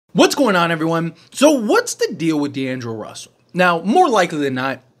What's going on, everyone? So what's the deal with D'Angelo Russell? Now, more likely than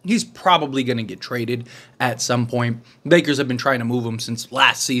not, he's probably going to get traded at some point. Lakers have been trying to move him since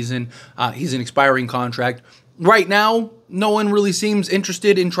last season. He's an expiring contract. Right now, no one really seems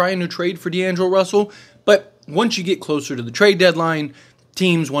interested in trying to trade for D'Angelo Russell, but once you get closer to the trade deadline,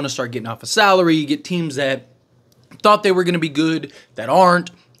 teams want to start getting off a salary. You get teams that thought they were going to be good that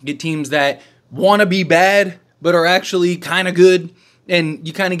aren't. You get teams that want to be bad but are actually kind of good. And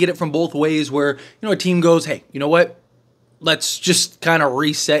you kind of get it from both ways where, a team goes, hey, you know what? Let's just kind of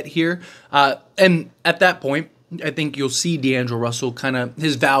reset here. And at that point, I think you'll see D'Angelo Russell kind of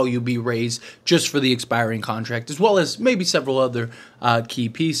his value be raised just for the expiring contract, as well as maybe several other key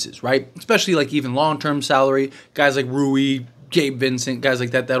pieces, right? Especially like even long-term salary, guys like Rui, Gabe Vincent, guys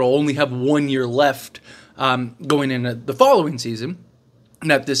like that, that'll only have 1 year left going into the following season,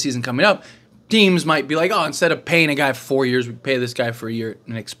 not this season coming up. Teams might be like, oh, instead of paying a guy for 4 years, we pay this guy for a year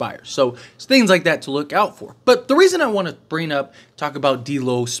and it expires. So it's things like that to look out for. But the reason I want to talk about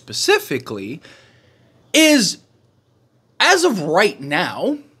D'Lo specifically is, as of right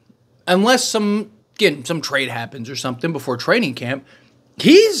now, unless some trade happens or something before training camp,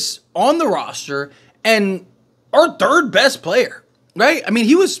 he's on the roster and our third best player, right? I mean,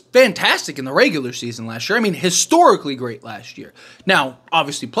 he was fantastic in the regular season last year. I mean, historically great last year. Now,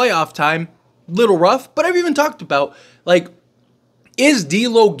 obviously, playoff time, little rough, but I've even talked about, is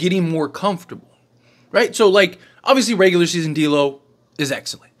D'Lo getting more comfortable, right? So, obviously regular season D'Lo is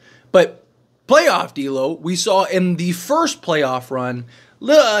excellent, but playoff D'Lo, we saw in the first playoff run,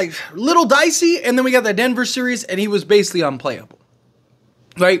 little dicey, and then we got that Denver series, and he was basically unplayable,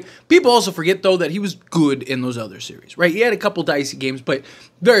 right? People also forget, though, that he was good in those other series, right? He had a couple dicey games, but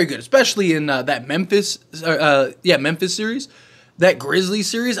very good, especially in that Memphis series. That Grizzlies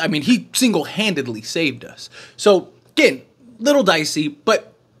series, I mean, he single-handedly saved us. So, again, little dicey,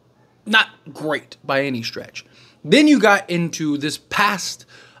 but not great by any stretch. Then you got into this past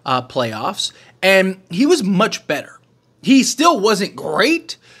playoffs, and he was much better. He still wasn't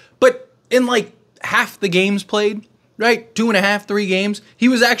great, but in half the games played, right? 2.5, 3 games, he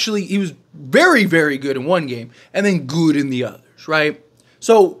was very, very good in one game, and then good in the others, right?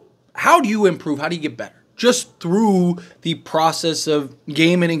 So, how do you improve? How do you get better? Just through the process of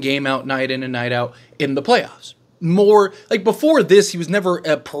game in and game out, night in and night out in the playoffs. More, before this, he was never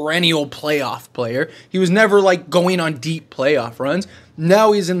a perennial playoff player. He was never, going on deep playoff runs.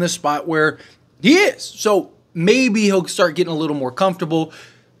 Now he's in this spot where he is. So maybe he'll start getting a little more comfortable.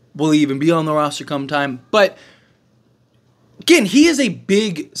 Will even be on the roster come time. But again, he is a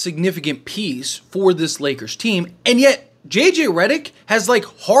big, significant piece for this Lakers team. And yet, JJ Redick has,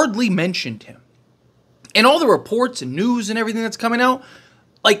 hardly mentioned him. And all the reports and news and everything that's coming out,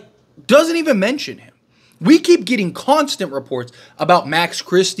 doesn't even mention him. We keep getting constant reports about Max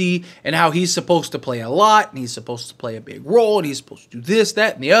Christie and how he's supposed to play a lot, and he's supposed to play a big role, and he's supposed to do this,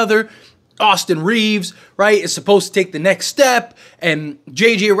 that, and the other. Austin Reaves, right, is supposed to take the next step, and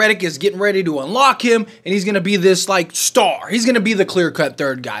JJ Redick is getting ready to unlock him, and he's going to be this, star. He's going to be the clear-cut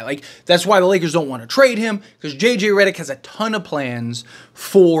third guy. That's why the Lakers don't want to trade him, because JJ Redick has a ton of plans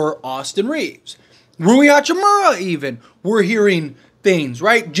for Austin Reaves. Rui Hachimura even, we're hearing things,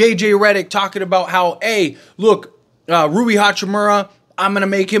 right? JJ Redick talking about how, hey, look, Rui Hachimura, I'm going to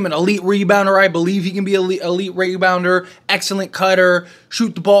make him an elite rebounder. I believe he can be an elite rebounder, excellent cutter,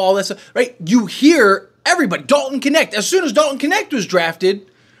 shoot the ball, all that stuff, right? You hear everybody, Dalton Connect. As soon as Dalton Connect was drafted,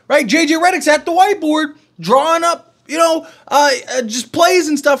 right, JJ Redick's at the whiteboard drawing up, just plays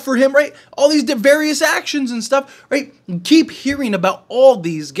and stuff for him, right? All these various actions and stuff, right? You keep hearing about all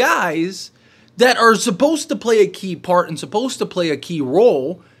these guys that are supposed to play a key part and supposed to play a key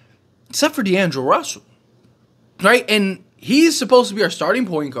role, except for D'Angelo Russell, right? And he's supposed to be our starting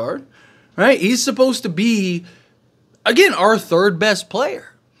point guard, right? He's supposed to be, again, our third best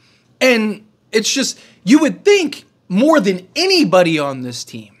player. And it's just, you would think more than anybody on this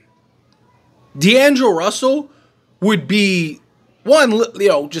team, D'Angelo Russell would be, one,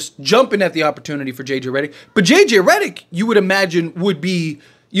 just jumping at the opportunity for JJ Redick. But JJ Redick, you would imagine, would be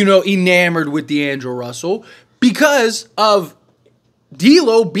enamored with D'Angelo Russell because of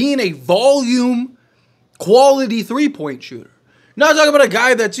D'Lo being a volume quality three-point shooter. Not talking about a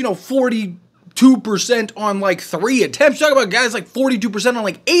guy that's, 42% on 3 attempts. Talking about guys 42%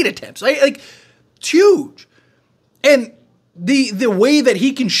 on 8 attempts. Right? It's huge. And the way that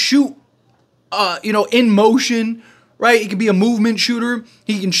he can shoot, in motion, right? He can be a movement shooter.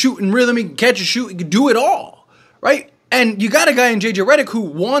 He can shoot in rhythm. He can catch a shoot. He can do it all, right? And you got a guy in JJ Redick who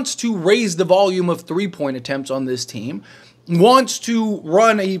wants to raise the volume of three-point attempts on this team. wants to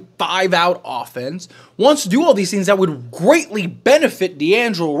run a 5-out offense, wants to do all these things that would greatly benefit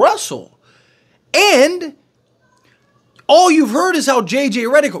D'Angelo Russell. And all you've heard is how J.J.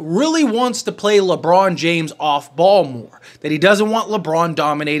 Redick really wants to play LeBron James off ball more, that he doesn't want LeBron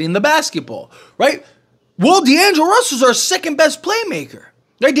dominating the basketball, right? Well, D'Angelo Russell's our second best playmaker.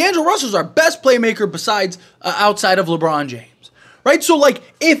 Right? D'Angelo Russell's our best playmaker besides outside of LeBron James, right? So, like,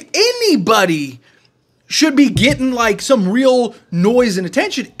 if anybody should be getting like some real noise and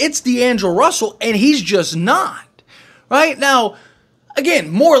attention, it's D'Angelo Russell, and he's just not. Right? Now, again,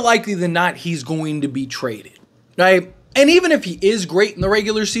 more likely than not, he's going to be traded. Right? And even if he is great in the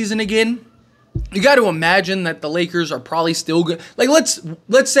regular season again, you got to imagine that the Lakers are probably still good. Like,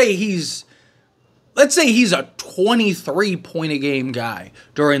 let's say he's a 23 point a game guy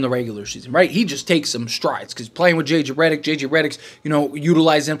during the regular season, right? He just takes some strides because playing with J.J. Redick's,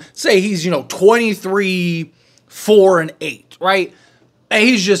 utilizing him. Say he's, 23, 4, and 8, right? And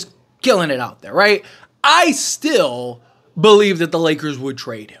he's just killing it out there, right? I still believe that the Lakers would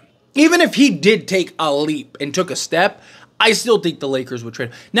trade him. Even if he did take a leap and took a step, I still think the Lakers would trade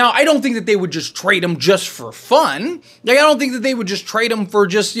him. Now, I don't think that they would just trade him just for fun. Like, I don't think that they would just trade him for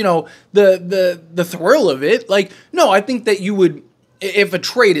just, the thrill of it. Like, no, I think that you would, if a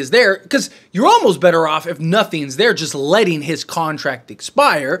trade is there, because you're almost better off if nothing's there, just letting his contract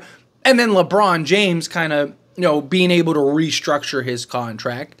expire, and then LeBron James kind of, being able to restructure his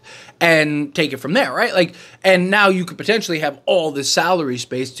contract and take it from there, right? Like, and now you could potentially have all this salary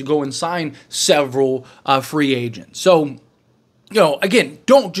space to go and sign several free agents. So, again,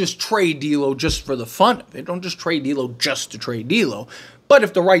 don't just trade D'Lo just for the fun of it. Don't just trade D'Lo just to trade D'Lo. But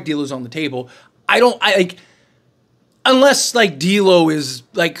if the right deal is on the table, unless like D'Lo is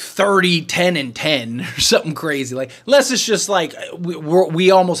like 30, 10, and 10 or something crazy, like unless it's just like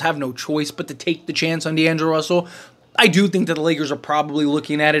we almost have no choice but to take the chance on D'Angelo Russell. I do think that the Lakers are probably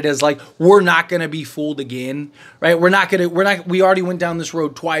looking at it as like, we're not going to be fooled again, right? We already went down this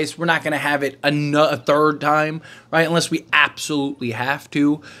road twice. We're not going to have it a third time, right? Unless we absolutely have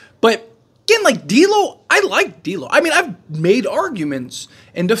to. But again, like D'Lo, I like D'Lo. I mean, I've made arguments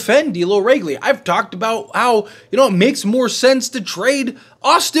and defend D'Lo regularly. I've talked about how, it makes more sense to trade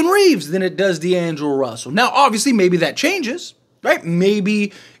Austin Reaves than it does D'Angelo Russell. Now, obviously, maybe that changes. Right?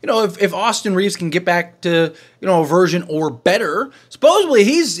 Maybe, if Austin Reaves can get back to, a version or better, supposedly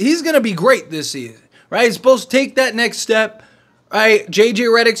he's going to be great this season, right? He's supposed to take that next step, right? J.J.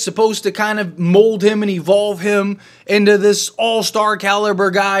 Redick's supposed to kind of mold him and evolve him into this all-star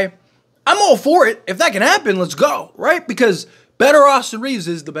caliber guy. I'm all for it. If that can happen, let's go, right? Because better Austin Reaves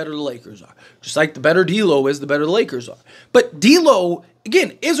is, the better the Lakers are. Just like the better D'Lo is, the better the Lakers are. But D'Lo,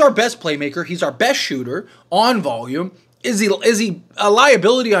 again, is our best playmaker. He's our best shooter on volume. Is he a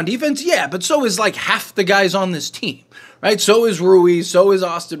liability on defense? Yeah, but so is like half the guys on this team, right? So is Rui, so is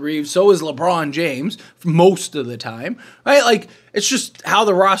Austin Reaves, so is LeBron James most of the time, right? Like, it's just how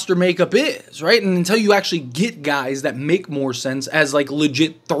the roster makeup is, right? And until you actually get guys that make more sense as like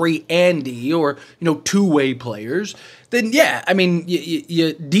legit 3 and D or, two-way players, then yeah, I mean,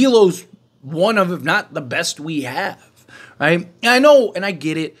 D'Lo's one of, if not the best we have, right? And I know, and I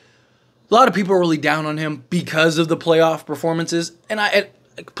get it. A lot of people are really down on him because of the playoff performances, and I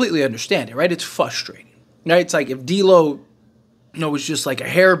completely understand it, right? It's frustrating, right? It's like if D'Lo, was just like a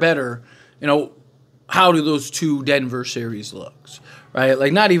hair better, how do those two Denver series looks, right?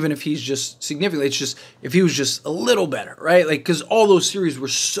 Like, not even if he's just significantly, it's just if he was just a little better, right? Like, because all those series were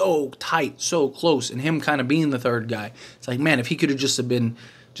so tight, so close, and him kind of being the third guy, it's like, man, if he could have just have been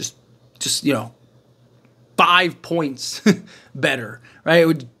just 5 points better, right? It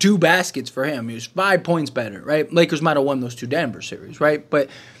would 2 baskets for him. He was 5 points better, right? Lakers might have won those 2 Denver series, right? But,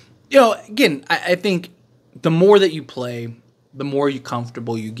 again, I think the more that you play, the more you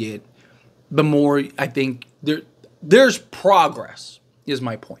comfortable you get, the more I think there's progress, is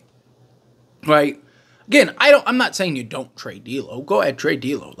my point, right? Again, I'm not saying you don't trade D'Lo. Go ahead, trade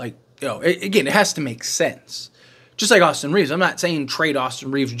D'Lo. Like, again, it has to make sense. Just like Austin Reaves, I'm not saying trade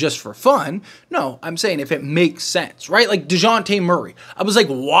Austin Reaves just for fun. No, I'm saying if it makes sense, right? Like DeJounte Murray. I was like,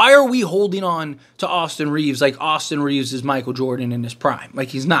 why are we holding on to Austin Reaves like Austin Reaves is Michael Jordan in his prime? Like,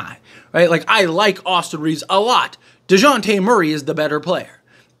 he's not, right? Like, I like Austin Reaves a lot. DeJounte Murray is the better player.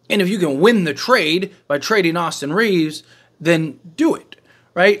 And if you can win the trade by trading Austin Reaves, then do it,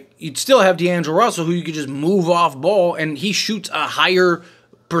 right? You'd still have D'Angelo Russell, who you could just move off ball, and he shoots a higher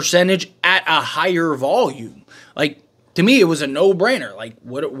percentage at a higher volume. Like, to me, it was a no-brainer. Like,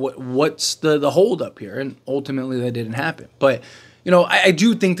 what's the hold-up here? And ultimately, that didn't happen. But, I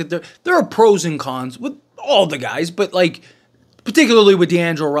do think that there are pros and cons with all the guys, but, like, particularly with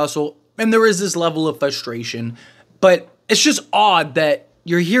D'Angelo Russell, and there is this level of frustration. But it's just odd that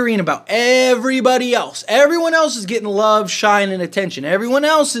you're hearing about everybody else. Everyone else is getting love, shine, and attention. Everyone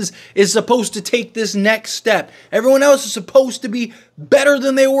else is supposed to take this next step. Everyone else is supposed to be better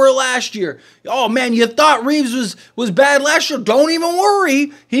than they were last year. Oh, man, you thought Reaves was bad last year? Don't even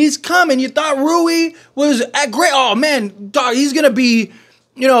worry. He's coming. You thought Rui was great. Oh, man, he's going to be,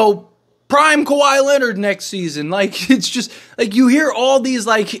 prime Kawhi Leonard next season. Like, it's just, like, you hear all these,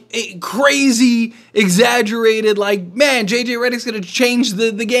 like, crazy, exaggerated, like, man, JJ Redick's going to change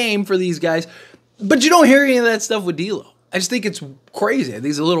the game for these guys. But you don't hear any of that stuff with D'Lo. I just think it's crazy. I think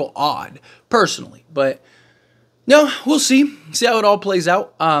it's a little odd, personally. But, we'll see. See how it all plays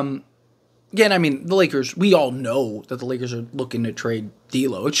out. Again, I mean, the Lakers, we all know that the Lakers are looking to trade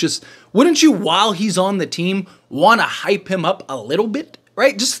D'Lo. It's just, wouldn't you, while he's on the team, want to hype him up a little bit?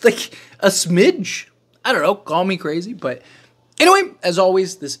 Right? Just like a smidge. I don't know. Call me crazy. But anyway, as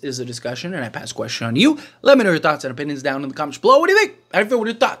always, this is a discussion, and I pass a question on to you. Let me know your thoughts and opinions down in the comments below. What do you think? How do you feel with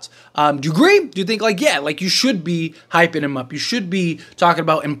your thoughts? Do you agree? Do you think, you should be hyping him up? You should be talking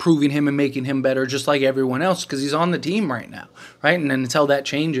about improving him and making him better just like everyone else because he's on the team right now, right? And then until that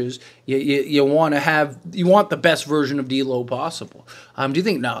changes, you want the best version of D'Lo possible. Do you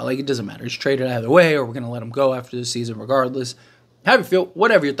think, no, it doesn't matter. Just trade it either way, or we're going to let him go after the season regardless? How do you feel?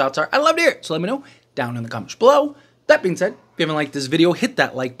 Whatever your thoughts are, I'd love to hear it. So let me know down in the comments below. That being said, if you haven't liked this video, hit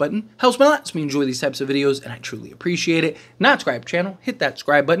that like button. Helps me a lot. Lets me enjoy these types of videos, and I truly appreciate it. Not subscribe to the channel, hit that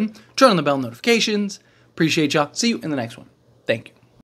subscribe button. Turn on the bell notifications. Appreciate y'all. See you in the next one. Thank you.